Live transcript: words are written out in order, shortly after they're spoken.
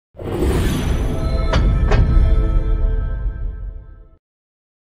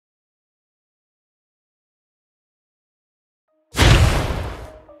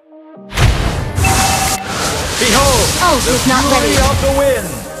Ult is not ready. Fury of the wind.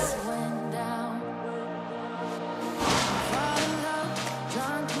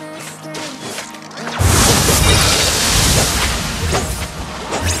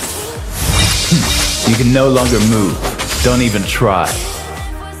 You can no longer move. Don't even try.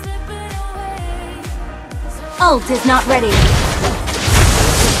 Ult is not ready.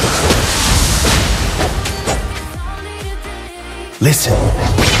 Listen,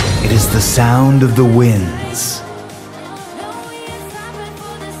 it is the sound of the winds.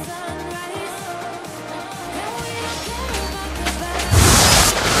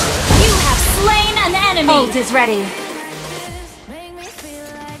 You have slain an enemy. Ult is ready.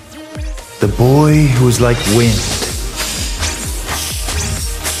 The boy who is like wind.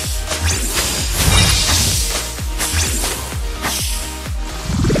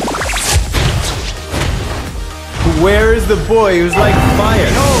 Where is the boy who's like fire?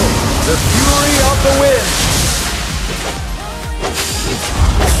 Behold, the fury of the wind.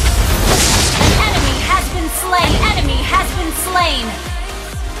 An enemy has been slain. Enemy has been slain.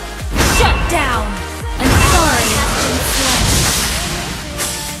 Shut down. An ally has been slain.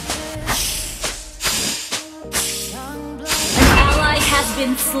 An ally has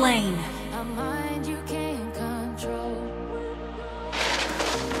been slain. A mind you can't control.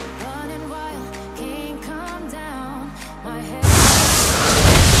 Running wild, can't calm down. My head.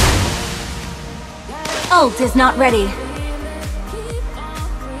 Ult is not ready.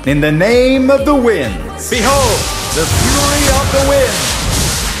 In the name of the winds. Behold, the fury of the wind.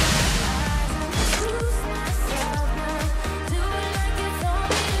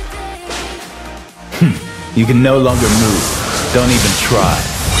 You can no longer move. Don't even try.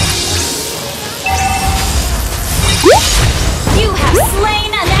 You have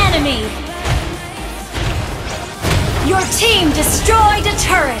slain an enemy. Your team destroyed a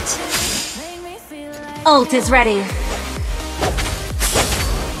turret. Ult is ready.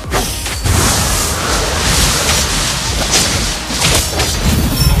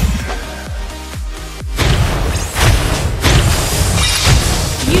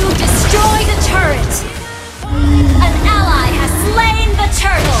 You destroyed a turret. An ally has slain the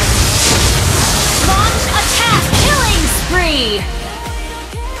turtle. Launch attack killing spree.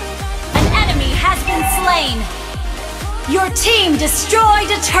 An enemy has been slain. Your team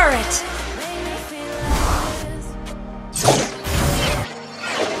destroyed a turret.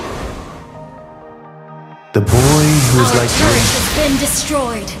 The boy who is Our like turret wind. has been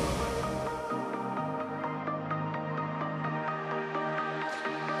destroyed.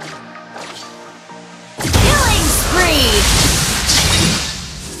 Killing spree.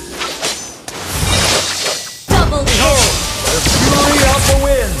 Double kill. The fury of the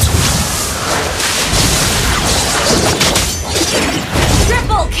wind.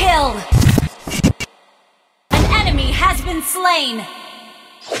 Triple kill. An enemy has been slain.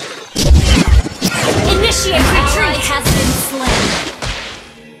 Initiate retreat has been slain.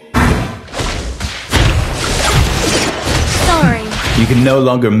 Sorry. You can no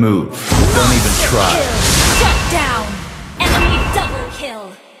longer move. Don't even try. Shut down. Enemy double kill.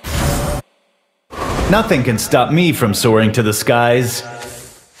 Nothing can stop me from soaring to the skies.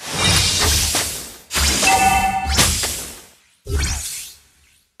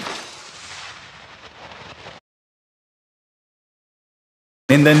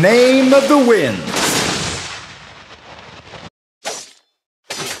 In the name of the winds.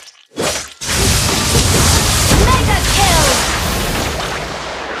 Mega kill.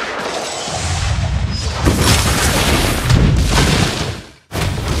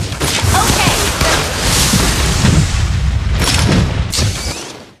 Okay.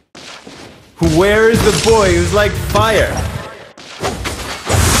 Where is the boy who's like fire?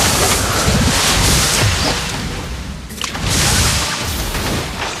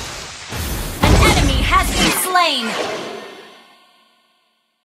 An enemy has been slain.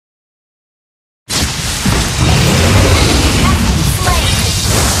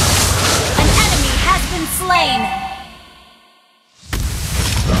 An enemy has been slain.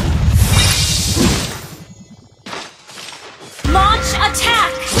 Launch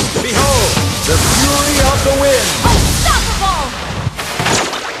attack. Behold, the fury of the wind. Unstoppable.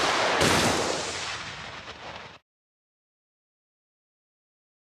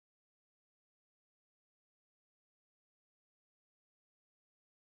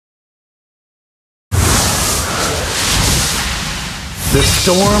 The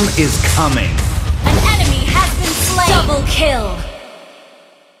storm is coming. An enemy has been slain. Double kill.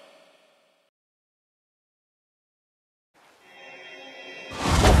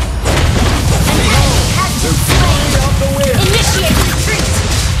 Initiate retreat!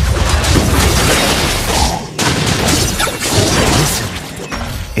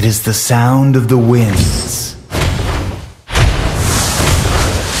 It is the sound of the winds.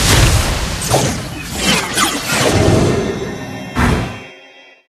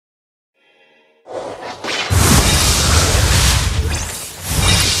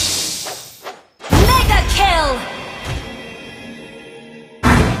 Mega kill!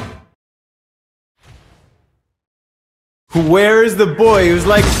 Where is the boy who's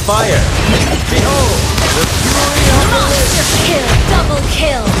like fire? Behold, the fury of the wind. Monster kill! Double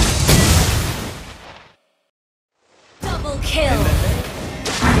kill! Double kill!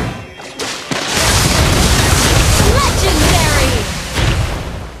 Legendary!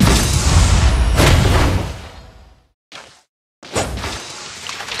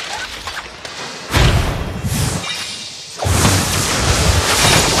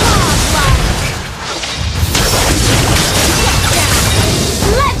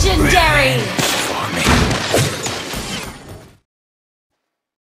 Legendary!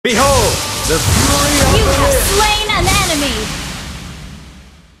 Behold, the fury of You the have wind. slain an enemy!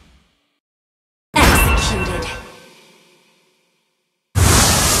 Executed.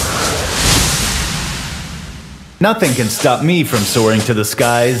 Nothing can stop me from soaring to the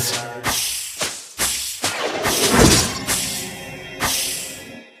skies.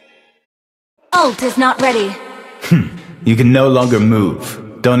 Ult is not ready. You can no longer move.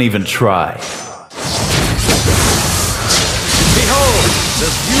 Don't even try. Behold, the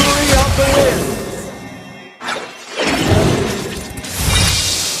fury of the wind.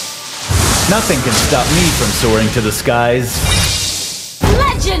 Nothing can stop me from soaring to the skies.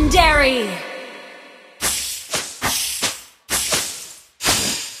 Legendary!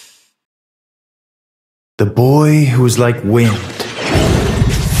 The boy who is like wind.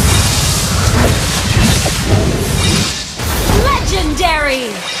 Legendary!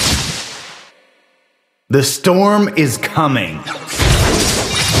 The storm is coming.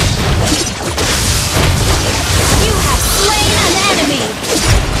 You have slain an enemy!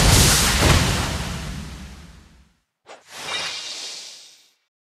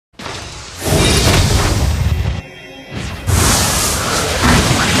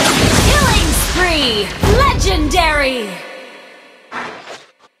 Killing spree! Legendary!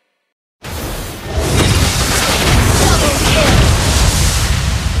 Double kill!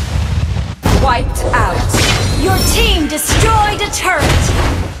 Wiped out! Your team destroyed a turret!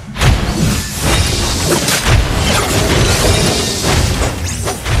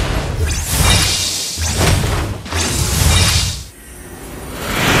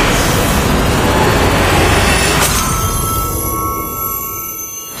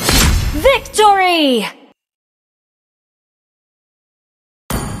 Victory!